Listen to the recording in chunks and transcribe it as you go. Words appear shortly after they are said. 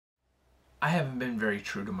I haven't been very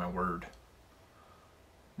true to my word.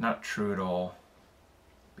 Not true at all.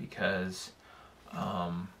 Because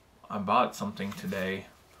I bought something today.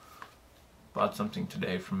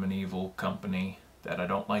 From an evil company that I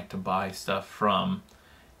don't like to buy stuff from.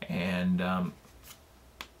 And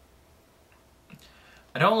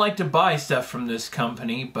I don't like to buy stuff from this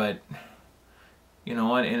company, but you know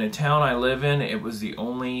what? In a town I live in, it was the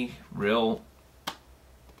only real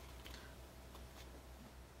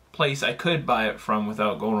place I could buy it from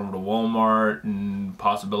without going over to Walmart and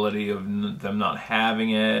possibility of them not having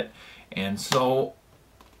it and so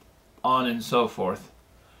on and so forth.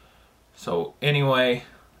 So anyway,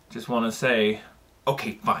 just want to say,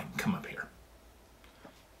 okay, fine, come up here.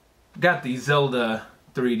 Got the Zelda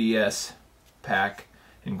 3DS pack.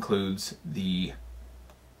 Includes the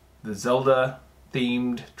Zelda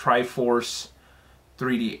themed Triforce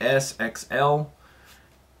 3DS XL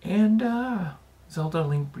and Zelda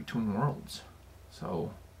Link Between Worlds.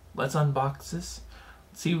 So let's unbox this.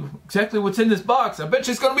 See exactly what's in this box. I bet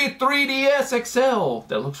you it's gonna be a 3DS XL.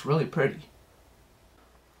 That looks really pretty.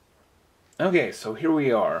 Okay, so here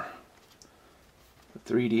we are.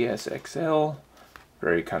 The 3DS XL.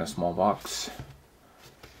 Very kind of small box.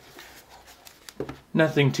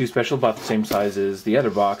 Nothing too special, about the same size as the other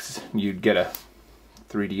box you'd get a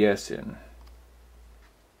 3DS in.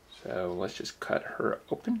 So let's just cut her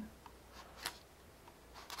open.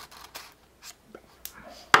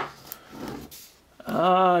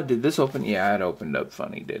 Did this open? Yeah, it opened up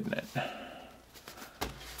funny, didn't it?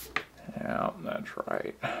 Yeah, that's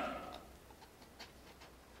right.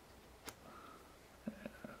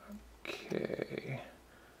 Okay.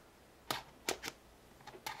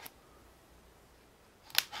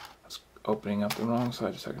 Opening up the wrong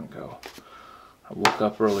side a second ago. I woke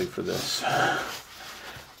up early for this. I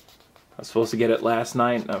was supposed to get it last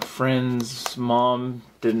night, and a friend's mom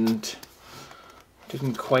didn't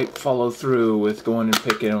quite follow through with going and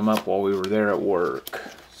picking him up while we were there at work.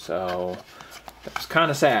 So that was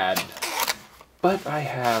kind of sad. But I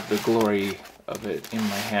have the glory of it in my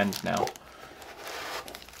hand now.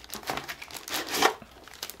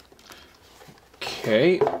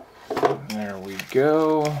 Okay, there we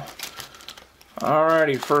go.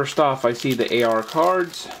 Alrighty, first off, I see the AR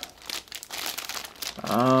cards.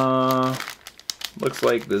 Looks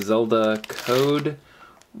like the Zelda code,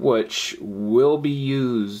 which will be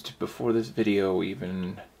used before this video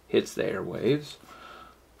even hits the airwaves.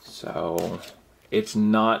 So, it's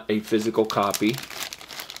not a physical copy,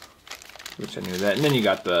 which I knew that. And then you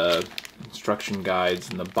got the instruction guides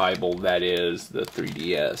and the Bible that is the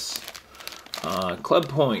 3DS. Club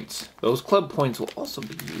points. Those club points will also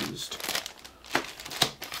be used.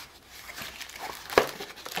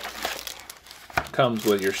 Comes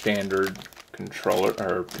with your standard charger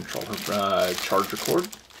cord.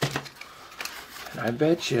 And I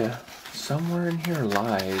bet you somewhere in here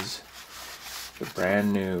lies the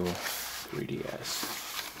brand new 3DS.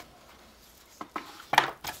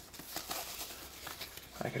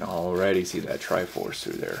 I can already see that Triforce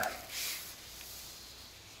through there.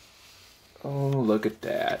 Oh, look at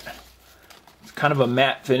that. It's kind of a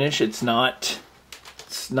matte finish. It's not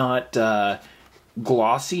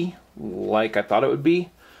glossy like I thought it would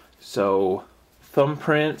be. So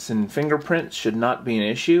thumbprints and fingerprints should not be an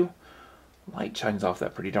issue. Light shines off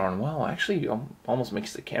that pretty darn well. Actually, almost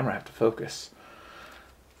makes the camera have to focus.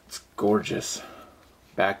 It's gorgeous.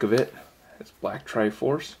 Back of it, it's black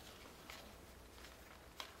Triforce.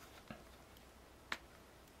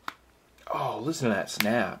 Oh, listen to that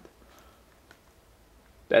snap.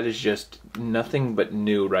 That is just nothing but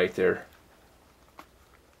new right there.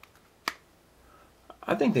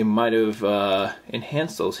 I think they might have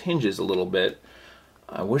enhanced those hinges a little bit.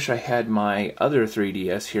 I wish I had my other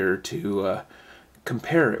 3DS here to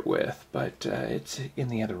compare it with, but it's in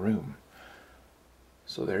the other room.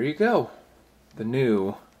 So there you go. The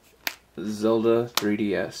new Zelda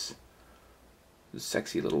 3DS.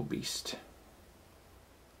 Sexy little beast.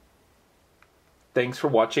 Thanks for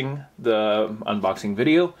watching the unboxing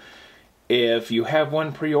video. If you have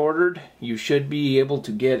one pre-ordered, you should be able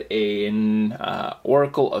to get an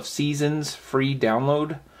Oracle of Seasons free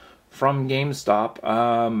download from GameStop.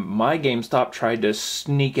 My GameStop tried to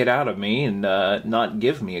sneak it out of me and not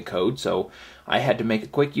give me a code, so I had to make a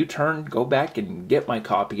quick U-turn, go back and get my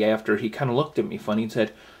copy after he kind of looked at me funny and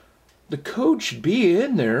said, "The code should be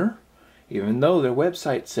in there," even though their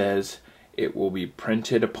website says it will be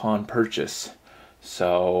printed upon purchase.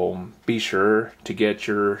 So be sure to get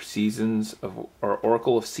your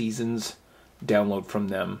Oracle of Seasons download from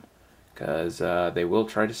them, because they will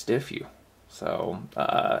try to stiff you. So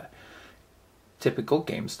typical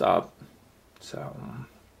GameStop. So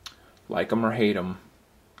Like them or hate them,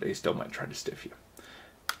 they still might try to stiff you.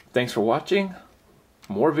 Thanks for watching.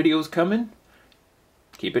 More videos coming.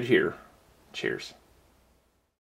 Keep it here. Cheers.